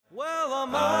I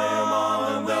am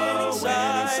on the winning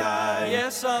side.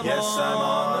 Yes, I'm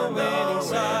on the winning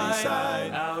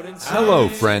side. Hello,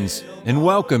 friends, and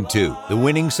welcome to the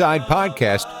Winning Side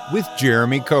Podcast with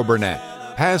Jeremy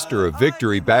Coburnett, pastor of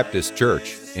Victory Baptist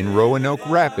Church in Roanoke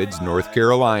Rapids, North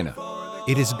Carolina.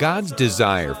 It is God's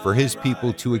desire for His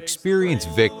people to experience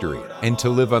victory and to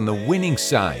live on the winning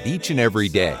side each and every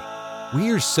day. We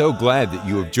are so glad that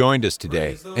you have joined us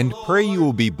today and pray you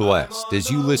will be blessed as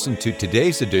you listen to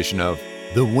today's edition of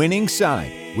The Winning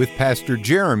Side with Pastor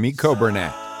Jeremy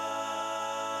Coburnett.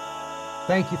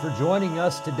 Thank you for joining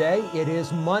us today. It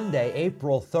is Monday,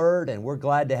 April 3rd, and we're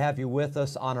glad to have you with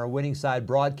us on our Winning Side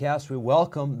broadcast. We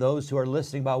welcome those who are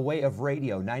listening by way of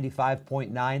radio,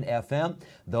 95.9 FM,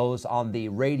 those on the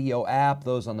radio app,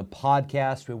 those on the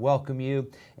podcast, we welcome you.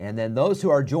 And then those who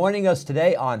are joining us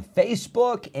today on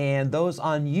Facebook and those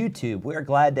on YouTube, we're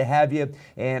glad to have you,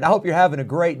 and I hope you're having a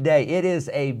great day. It is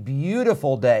a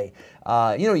beautiful day.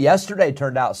 Yesterday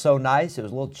turned out so nice. It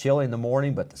was a little chilly in the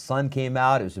morning, but the sun came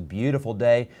out. It was a beautiful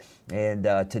day. And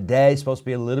today is supposed to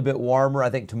be a little bit warmer. I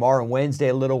think tomorrow and Wednesday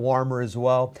a little warmer as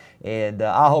well. And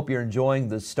I hope you're enjoying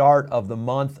the start of the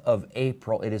month of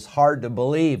April. It is hard to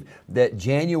believe that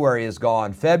January is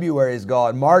gone, February is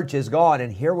gone, March is gone,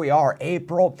 and here we are,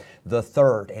 April the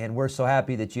 3rd. And we're so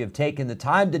happy that you have taken the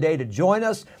time today to join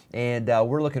us. And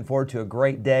we're looking forward to a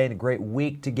great day and a great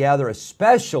week together,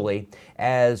 especially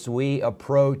as we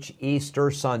approach Easter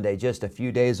Sunday, just a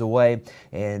few days away.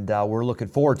 And we're looking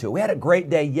forward to it. We had a great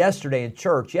day yesterday in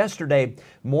church. Yesterday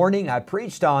morning, I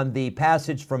preached on the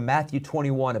passage from Matthew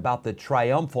 21 about the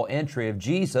triumphal entry of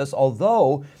Jesus,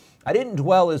 although I didn't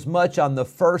dwell as much on the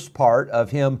first part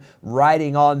of Him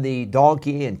riding on the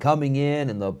donkey and coming in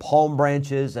and the palm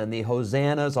branches and the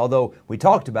hosannas, although we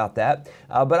talked about that.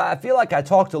 But I feel like I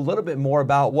talked a little bit more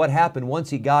about what happened once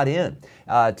He got in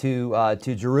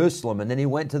to Jerusalem, and then He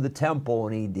went to the temple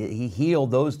and He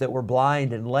healed those that were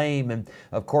blind and lame. And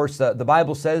of course, the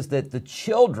Bible says that the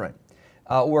children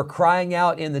were crying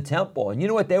out in the temple. And you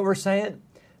know what they were saying?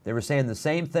 They were saying the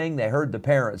same thing they heard the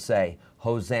parents say,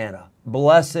 Hosanna.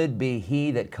 Blessed be he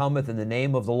that cometh in the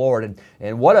name of the Lord.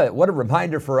 And what a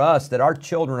reminder for us that our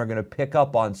children are going to pick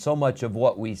up on so much of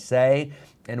what we say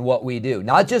and what we do.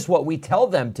 Not just what we tell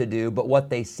them to do, but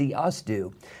what they see us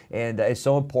do. And it's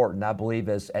so important, I believe,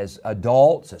 as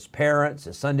adults, as parents,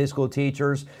 as Sunday school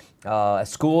teachers,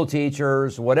 school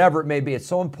teachers, whatever it may be. It's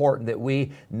so important that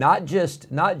we not just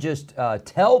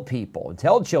tell people and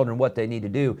tell children what they need to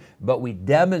do, but we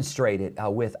demonstrate it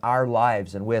with our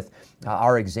lives and with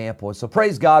our example. So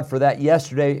praise God for that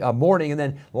yesterday morning. And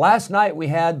then last night we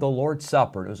had the Lord's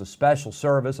Supper. It was a special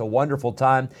service, a wonderful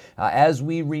time as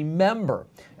we remember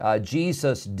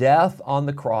Jesus' death on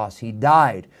the cross. He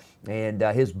died. And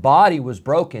His body was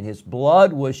broken, His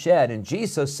blood was shed. And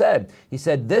Jesus said, He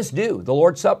said, this do, the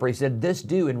Lord's Supper, He said, this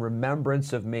do in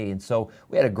remembrance of me. And so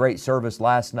we had a great service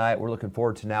last night. We're looking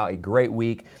forward to now a great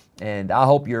week. And I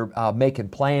hope you're making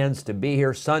plans to be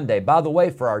here Sunday. By the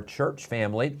way, for our church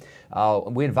family,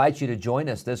 we invite you to join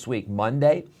us this week,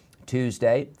 Monday,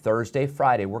 Tuesday, Thursday,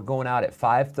 Friday. We're going out at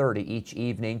 5:30 each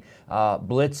evening,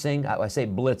 blitzing. I say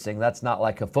blitzing, that's not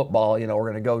like a football,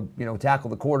 we're going to go, tackle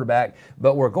the quarterback,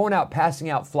 but we're going out passing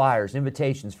out flyers,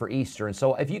 invitations for Easter. And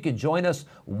so if you could join us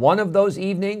one of those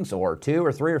evenings, or 2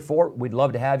 or 3 or 4, we'd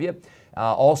love to have you.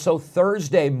 Also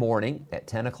Thursday morning at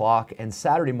 10 o'clock and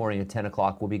Saturday morning at 10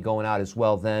 o'clock, we'll be going out as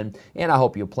well then. And I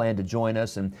hope you'll plan to join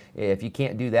us. And if you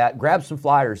can't do that, grab some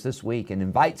flyers this week and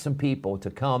invite some people to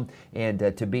come and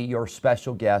to be your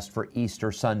special guest for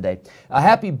Easter Sunday.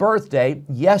 Happy birthday.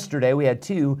 Yesterday we had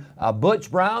 2, Butch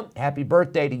Brown, happy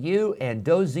birthday to you, and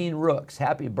Dozine Rooks,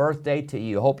 happy birthday to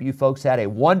you. Hope you folks had a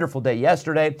wonderful day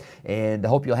yesterday, and I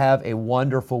hope you'll have a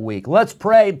wonderful week. Let's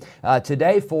pray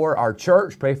today for our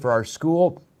church, pray for our school.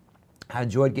 I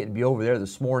enjoyed getting to be over there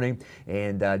this morning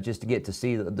and just to get to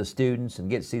see the students and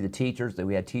get to see the teachers.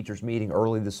 We had teachers meeting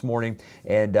early this morning,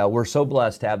 and we're so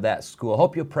blessed to have that school. I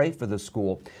hope you'll pray for the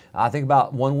school. I think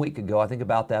about 1 week ago, I think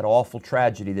about that awful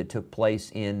tragedy that took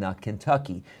place in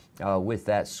Kentucky. With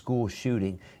that school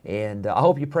shooting. And I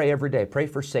hope you pray every day. Pray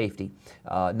for safety,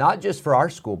 not just for our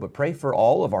school, but pray for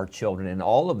all of our children in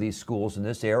all of these schools in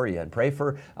this area. And pray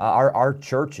for our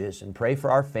churches, and pray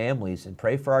for our families, and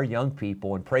pray for our young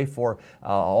people, and pray for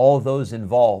all of those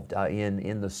involved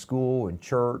in the school and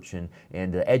church and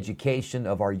the education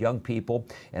of our young people.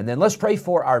 And then let's pray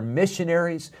for our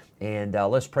missionaries And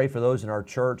let's pray for those in our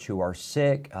church who are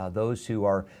sick, those who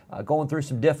are going through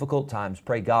some difficult times.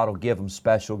 Pray God will give them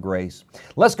special grace.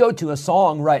 Let's go to a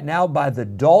song right now by the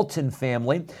Dalton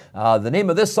family. The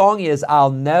name of this song is I'll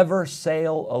Never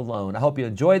Sail Alone. I hope you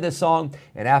enjoy this song,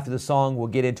 and after the song, we'll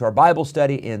get into our Bible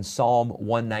study in Psalm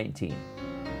 119.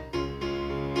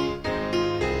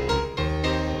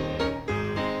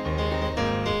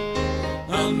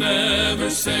 I'll never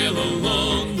sail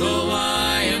alone, though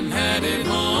I am headed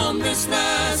home. This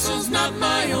vessel's not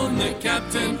my own. The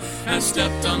captain has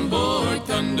stepped on board.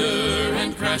 Thunder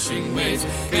and crashing waves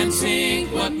can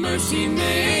sink what mercy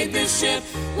made. This ship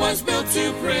was built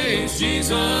to praise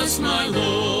Jesus, my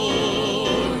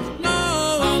Lord.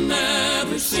 No, I'll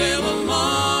never sail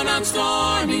alone on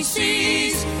stormy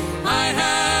seas. I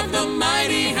have the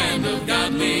mighty hand of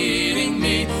God leading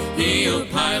me. He'll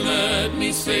pilot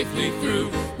me safely through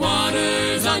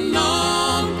waters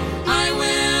unknown. I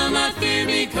will not fear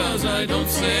because I don't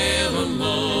sail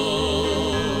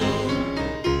alone.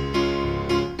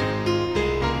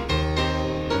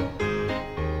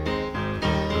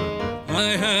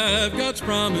 I have God's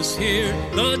promise here.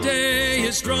 The day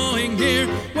is drawing near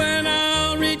when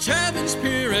I'll reach heaven's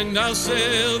pier and I'll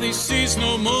sail these seas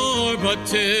no more. But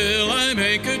till I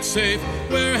make it safe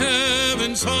where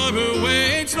heaven's harbor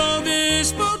waits, though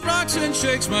this boat rocks and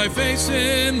shakes, my faith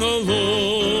in the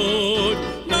Lord.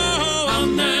 No, I'll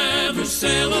never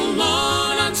sail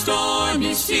alone on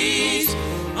stormy seas.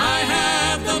 I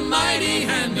have the mighty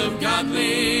hand of God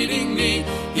leading me.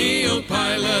 He'll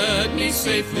pilot me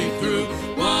safely through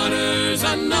waters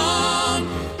unknown.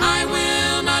 I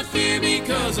will not fear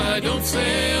because I don't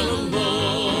sail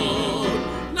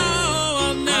alone. No,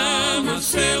 I'll never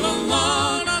sail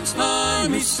alone on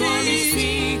stormy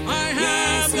seas. I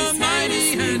have the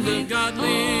mighty hand of God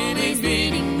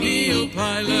leading me. He'll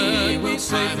pilot me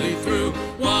safely through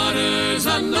waters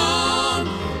unknown.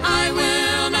 I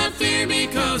will not fear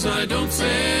because I don't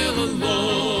sail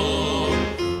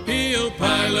alone. He'll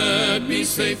pilot me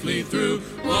safely through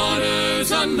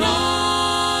waters unknown.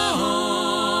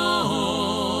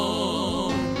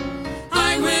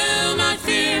 I will not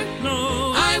fear,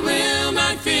 no, I will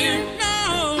not fear,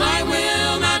 no, I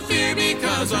will not fear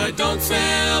because I don't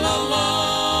sail alone,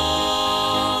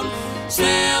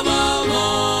 sail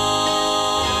alone.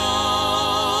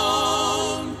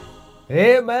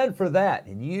 Amen for that.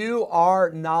 And you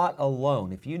are not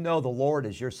alone. If you know the Lord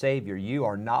as your Savior, you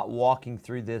are not walking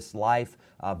through this life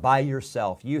by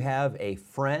yourself. You have a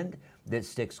friend that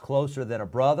sticks closer than a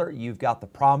brother. You've got the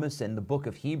promise in the book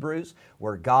of Hebrews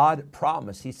where God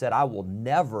promised. He said, I will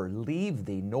never leave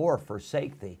thee nor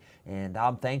forsake thee. And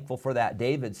I'm thankful for that.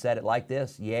 David said it like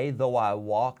this, Yea, though I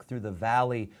walk through the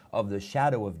valley of the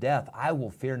shadow of death, I will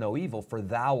fear no evil, for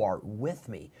thou art with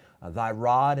me. Thy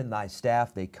rod and thy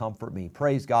staff, they comfort me.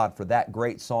 Praise God for that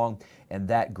great song and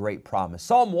that great promise.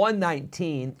 Psalm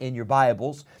 119 in your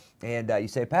Bibles. And you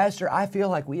say, Pastor, I feel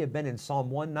like we have been in Psalm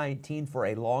 119 for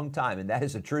a long time. And that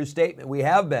is a true statement. We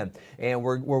have been. And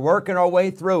we're working our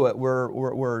way through it.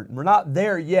 We're not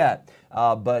there yet.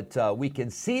 But we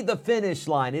can see the finish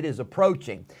line. It is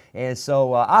approaching. And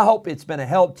so I hope it's been a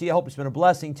help to you. I hope it's been a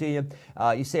blessing to you.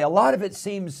 You say a lot of it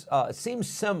seems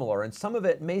similar, and some of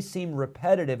it may seem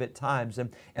repetitive at times.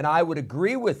 And I would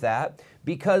agree with that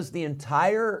because the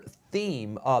entire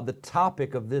theme, the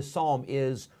topic of this psalm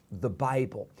is the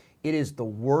Bible. It is the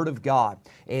Word of God.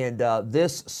 And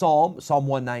this psalm, Psalm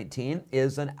 119,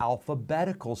 is an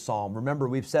alphabetical psalm. Remember,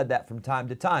 we've said that from time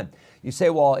to time. You say,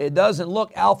 well, it doesn't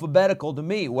look alphabetical to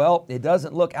me. Well, it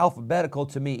doesn't look alphabetical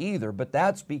to me either, but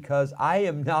that's because I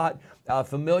am not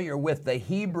familiar with the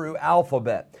Hebrew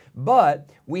alphabet. But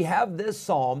we have this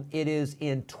psalm. It is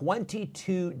in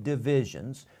 22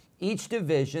 divisions. Each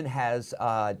division has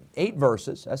 8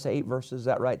 verses. I say 8 verses, is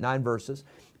that right? 9 verses.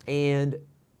 And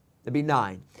it'd be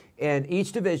 9. And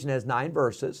each division has 9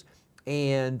 verses,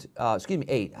 and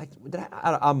 8.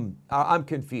 I'm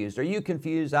confused. Are you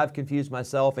confused? I've confused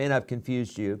myself, and I've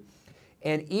confused you.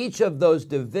 And each of those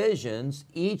divisions,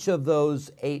 each of those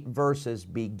 8 verses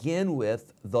begin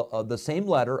with the same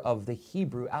letter of the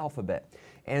Hebrew alphabet.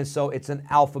 And so it's an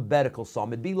alphabetical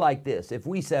psalm. It'd be like this. If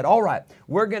we said, all right,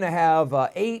 we're going to have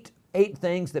 8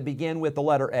 things that begin with the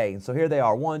letter A. And so here they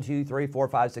are, 1, 2, 3, 4,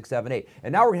 5, 6, 7, 8.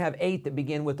 And now we're going to have 8 that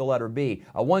begin with the letter B.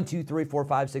 1, 2, 3, 4,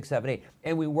 5, 6, 7, 8.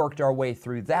 And we worked our way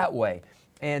through that way.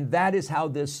 And that is how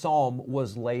this psalm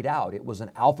was laid out. It was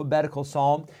an alphabetical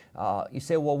psalm. You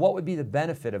say, well, what would be the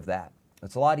benefit of that?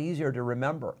 It's a lot easier to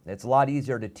remember. It's a lot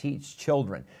easier to teach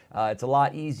children. It's a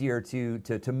lot easier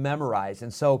to memorize.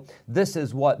 And so this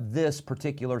is what this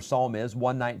particular psalm is,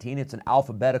 119. It's an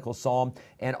alphabetical psalm,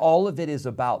 and all of it is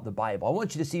about the Bible. I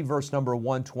want you to see verse number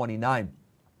 129.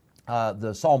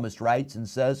 The psalmist writes and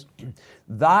says,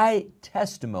 thy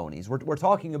testimonies, we're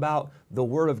talking about the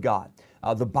Word of God,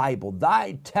 the Bible.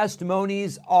 Thy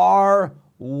testimonies are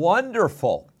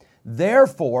wonderful.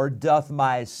 Therefore doth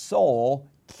my soul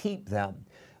keep them.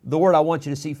 The word I want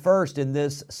you to see first in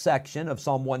this section of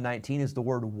Psalm 119 is the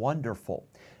word wonderful.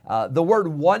 The word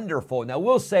wonderful. Now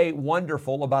we'll say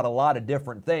wonderful about a lot of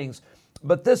different things,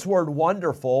 but this word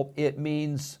wonderful, it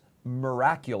means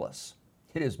miraculous.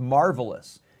 It is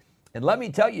marvelous. And let me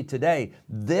tell you today,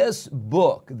 this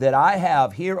book that I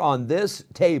have here on this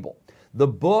table, the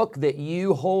book that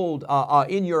you hold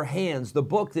in your hands, the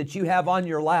book that you have on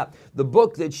your lap, the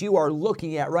book that you are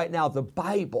looking at right now, the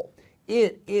Bible,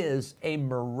 it is a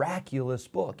miraculous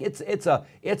book. It's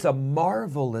a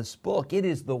marvelous book. It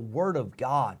is the Word of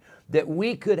God, that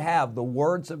we could have the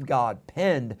words of God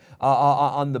penned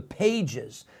on the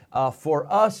pages for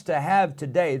us to have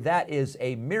today. That is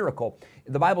a miracle.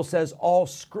 The Bible says all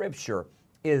Scripture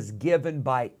is given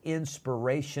by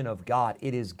inspiration of God.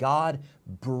 It is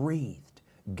God-breathed.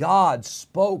 God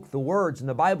spoke the words, and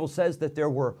the Bible says that there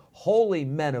were holy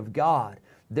men of God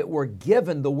that were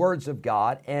given the words of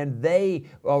God, and they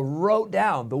wrote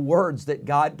down the words that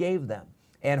God gave them.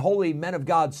 And holy men of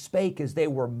God spake as they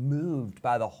were moved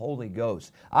by the Holy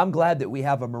Ghost. I'm glad that we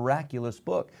have a miraculous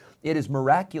book. It is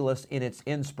miraculous in its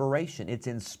inspiration. It's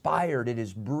inspired. It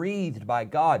is breathed by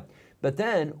God. But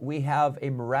then we have a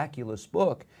miraculous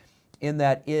book in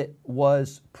that it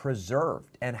was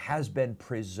preserved and has been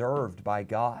preserved by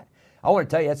God. I want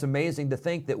to tell you, it's amazing to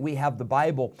think that we have the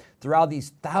Bible throughout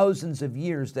these thousands of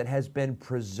years that has been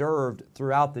preserved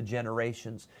throughout the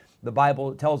generations. The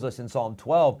Bible tells us in Psalm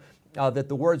 12 that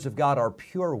the words of God are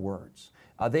pure words.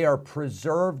 They are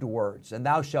preserved words, and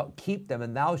thou shalt keep them,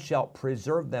 and thou shalt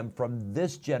preserve them from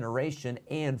this generation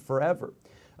and forever.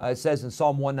 It says in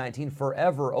Psalm 119,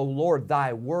 forever, O Lord,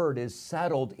 thy word is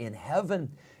settled in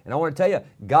heaven. And I want to tell you,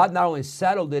 God not only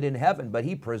settled it in heaven, but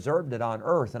He preserved it on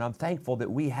earth. And I'm thankful that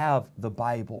we have the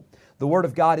Bible. The Word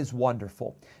of God is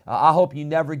wonderful. I hope you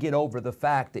never get over the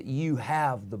fact that you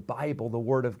have the Bible, the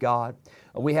Word of God.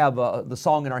 We have the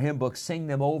song in our hymn book, Sing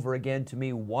Them Over Again to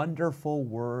Me, Wonderful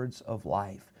Words of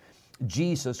Life.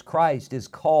 Jesus Christ is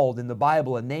called in the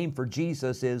Bible. A name for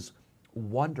Jesus is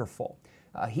wonderful.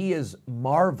 He is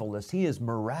marvelous. He is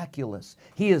miraculous.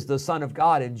 He is the Son of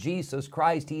God. And Jesus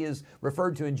Christ, He is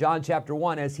referred to in John chapter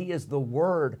 1 as He is the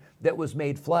Word that was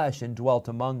made flesh and dwelt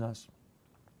among us.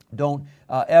 Don't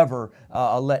ever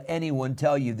let anyone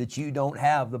tell you that you don't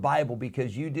have the Bible,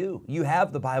 because you do. You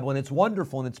have the Bible, and it's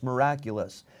wonderful and it's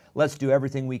miraculous. Let's do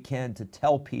everything we can to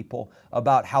tell people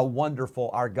about how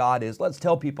wonderful our God is. Let's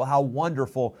tell people how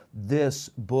wonderful this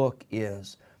book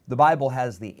is. The Bible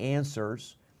has the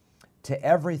answers to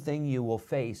everything you will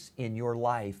face in your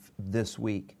life this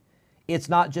week. It's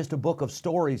not just a book of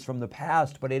stories from the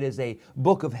past, but it is a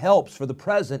book of helps for the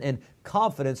present and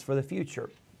confidence for the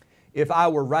future. If I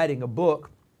were writing a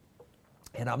book,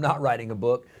 and I'm not writing a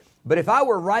book, but if I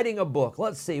were writing a book,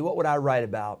 let's see, what would I write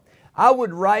about? I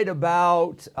would write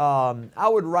about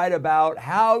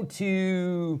how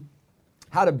to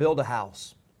build a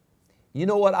house. You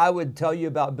know what I would tell you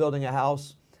about building a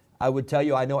house? I would tell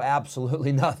you I know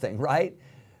absolutely nothing, right?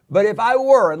 But if I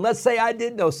were, and let's say I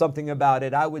did know something about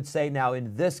it, I would say, now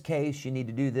in this case you need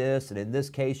to do this, and in this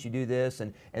case you do this,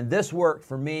 and this worked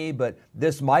for me, but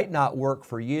this might not work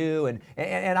for you. And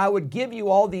I would give you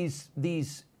all these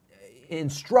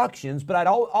instructions, but I'd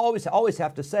always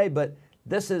have to say, but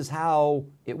this is how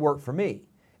it worked for me,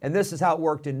 and this is how it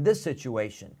worked in this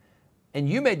situation. And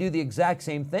you may do the exact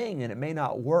same thing, and it may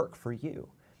not work for you.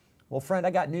 Well, friend,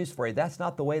 I got news for you. That's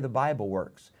not the way the Bible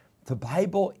works. The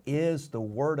Bible is the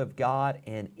Word of God,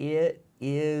 and it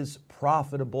is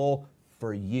profitable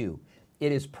for you.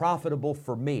 It is profitable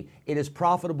for me. It is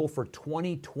profitable for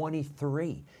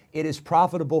 2023. It is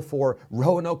profitable for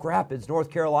Roanoke Rapids,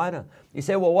 North Carolina. You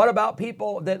say, well, what about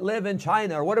people that live in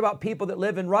China? Or what about people that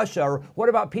live in Russia? Or what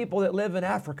about people that live in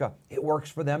Africa? It works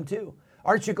for them too.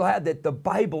 Aren't you glad that the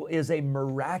Bible is a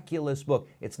miraculous book?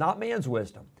 It's not man's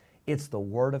wisdom. It's the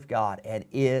Word of God, and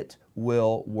it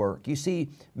will work. You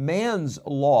see, man's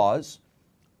laws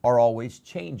are always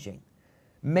changing.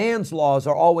 Man's laws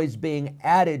are always being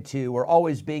added to, or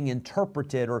always being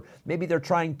interpreted, or maybe they're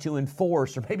trying to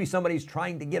enforce, or maybe somebody's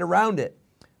trying to get around it.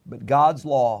 But God's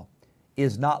law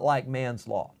is not like man's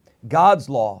law. God's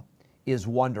law is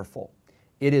wonderful.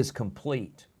 It is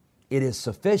complete. It is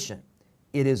sufficient.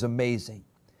 it is amazing.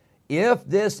 If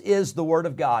this is the Word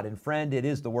of God, and friend, it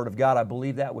is the Word of God, I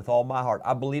believe that with all my heart.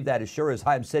 I believe that as sure as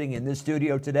I am sitting in this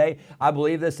studio today. I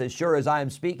believe this as sure as I am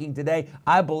speaking today.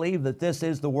 I believe that this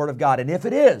is the Word of God. And if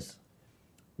it is,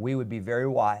 we would be very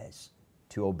wise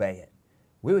to obey it.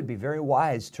 We would be very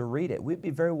wise to read it. We'd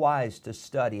be very wise to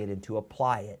study it and to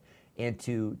apply it and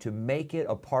to make it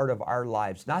a part of our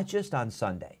lives, not just on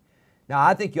Sunday. Now,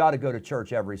 I think you ought to go to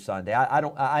church every Sunday.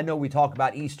 I know we talk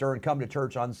about Easter and come to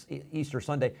church on Easter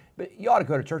Sunday, but you ought to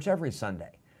go to church every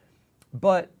Sunday.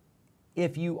 But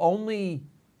if you only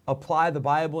apply the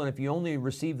Bible and if you only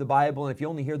receive the Bible and if you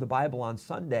only hear the Bible on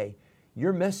Sunday,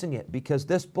 you're missing it, because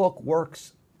this book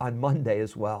works on Monday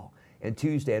as well, and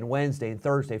Tuesday and Wednesday and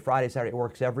Thursday, Friday, Saturday. It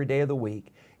works every day of the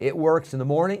week. It works in the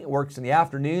morning, it works in the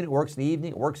afternoon, it works in the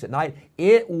evening, it works at night.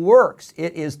 It works.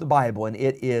 It is the Bible, and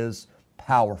it is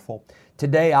powerful.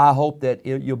 Today, I hope that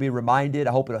you'll be reminded,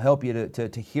 I hope it'll help you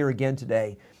to hear again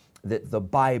today that the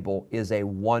Bible is a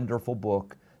wonderful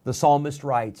book. The psalmist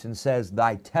writes and says,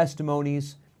 "Thy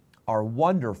testimonies are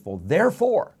wonderful,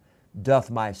 therefore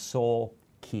doth my soul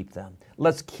keep them."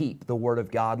 Let's keep the Word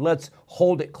of God. Let's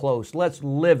hold it close. Let's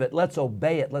live it. Let's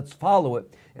obey it. Let's follow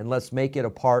it. And let's make it a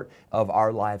part of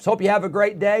our lives. Hope you have a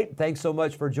great day. Thanks so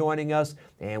much for joining us,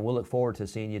 and we'll look forward to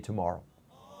seeing you tomorrow.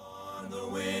 On the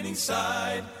winning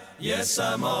side. Yes,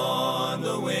 I'm on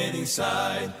the winning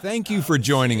side. Thank you for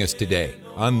joining us today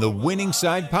on the Winning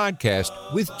Side Podcast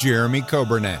with Jeremy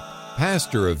Coburnett,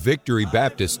 pastor of Victory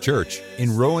Baptist Church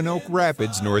in Roanoke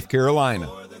Rapids, North Carolina.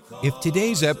 If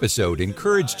today's episode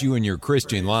encouraged you in your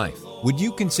Christian life, would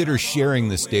you consider sharing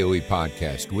this daily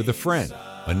podcast with a friend,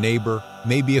 a neighbor,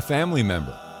 maybe a family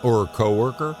member, or a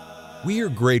coworker? We are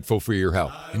grateful for your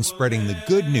help in spreading the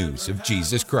good news of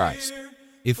Jesus Christ.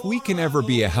 If we can ever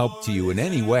be a help to you in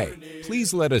any way,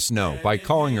 please let us know by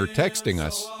calling or texting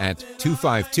us at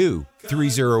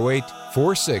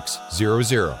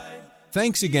 252-308-4600.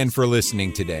 Thanks again for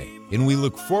listening today, and we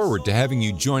look forward to having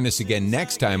you join us again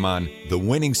next time on the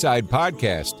Winning Side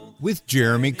Podcast with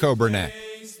Jeremy Coburnett.